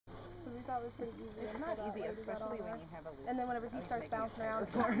thought was pretty easy. It's not easy, especially when you have a loop. And then whenever he starts bouncing around.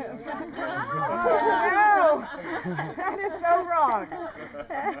 No! That is so wrong.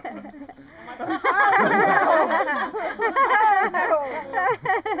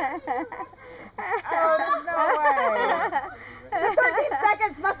 Oh, no way. 13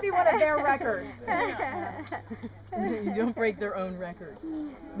 seconds must be one of their records. You don't break their own record.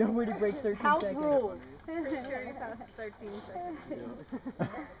 Nobody breaks 13 House seconds. rules. Pretty sure you passed 13 seconds.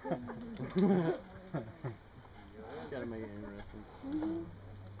 Gotta make it interesting.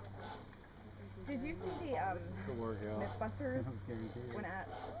 Did you see the Mythbusters when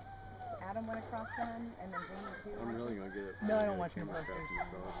Adam went across them and then Jamie too? I'm really gonna get it. No, I don't watch Mythbusters.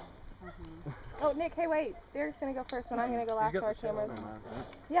 Oh, Nick, hey, wait. Derek's gonna go first, and I'm gonna go last for our cameras.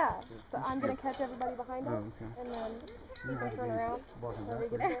 Yeah, so I'm gonna catch everybody behind us, and then you can turn around whenever we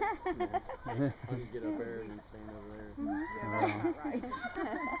get there. How do you get up there and then stand over there? Yeah, that's not right.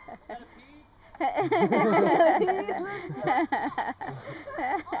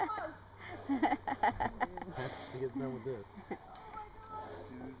 She gets done with this.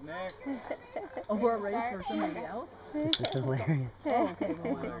 Who's next? Oh, we're ready for somebody else? This is hilarious. Oh, okay,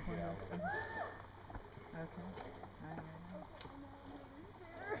 well, we'll let you know.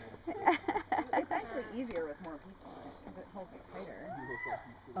 It's actually easier with more people because it holds it tighter.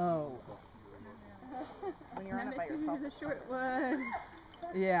 Oh. When you're on it by yourself. The short one.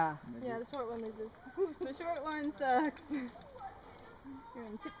 Yeah. Yeah, the short one loses. The short one sucks. You're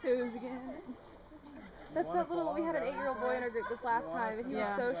on tiptoes again. That's that little, we had an 8-year-old boy in our group this last time, and he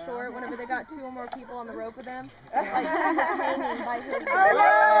was so short, whenever they got 2 or more people on the rope with him, like, he was hanging by his Ouch!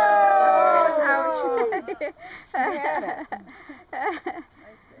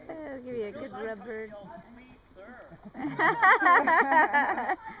 I'll give you a good rub bird.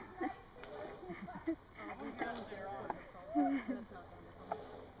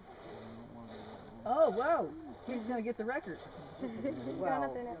 Oh, whoa. He's gonna get the record.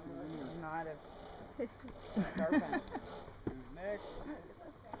 Well, not if Starfan. Who's next?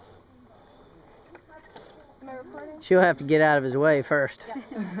 Am I recording? She'll have to get out of his way first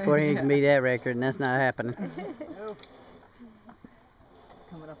before he can beat that record, and that's not happening.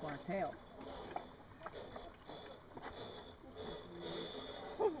 Coming up on our tail.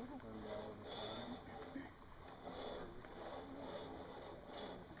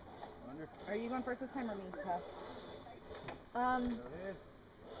 Are you going first this time or me, Tess?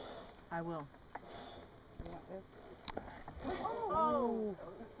 I will. You want this? Oh!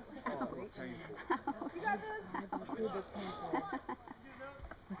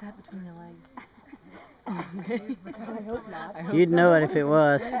 Was that between your legs? I hope not. You'd know it if it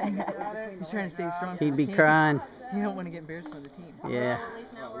was. He's trying to stay strong. He'd be crying. You don't want to get embarrassed for the team. Yeah. At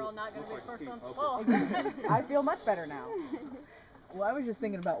least now we're all not going to be the first ones to fall. I feel much better now. Well, I was just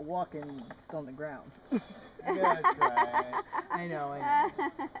thinking about walking on the ground. Good try. I know.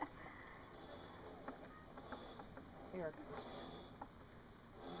 Here.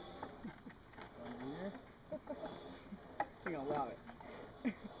 You're gonna allow it.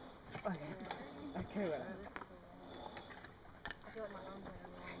 Okay, well.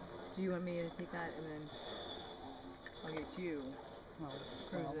 Do you want me to take that and then I'll get you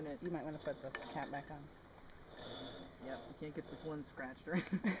cruising it? You might want to put the cap back on. Yep, you can't get this one scratched or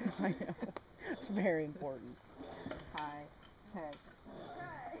anything. I know. It's very important. High head.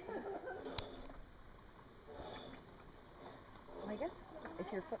 I guess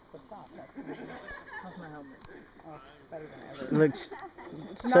if your foot slips off, that's How's my helmet? better than ever. Looks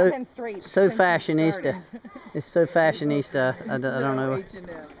It's not so been straight so since you fashionista. started. It's so fashionista. I don't know. H&M.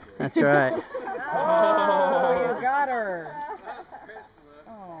 That's right. Oh, you got her.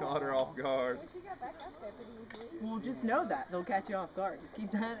 Caught her off guard. Well, just know that. They'll catch you off guard. Just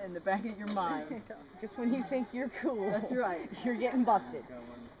keep that in the back of your mind. Just when you think you're cool. That's right. You're getting busted.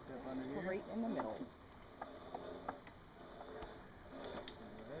 Right in the middle.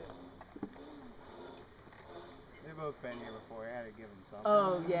 They've both been here before. I had to give them something.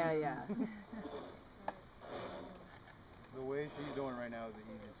 Oh, yeah, yeah. The way she's doing right now is the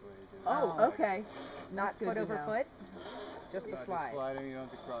easiest way to do it. Oh, okay. Not good foot to over know. foot. Just the Just slide. sliding, you don't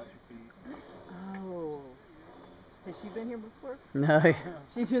have to cross your feet. Oh. Has she been here before? No,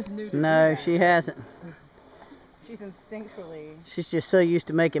 She just knew to no, do that. she hasn't. She's instinctually. She's just so used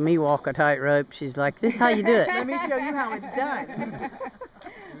to making me walk a tightrope. She's like, "This how you do it." Let me show you how it's done.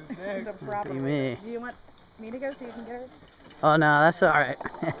 Who's next? The proper. See me. Do you want me to go so you can get her? Oh no, that's all right.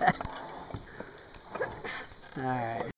 All right.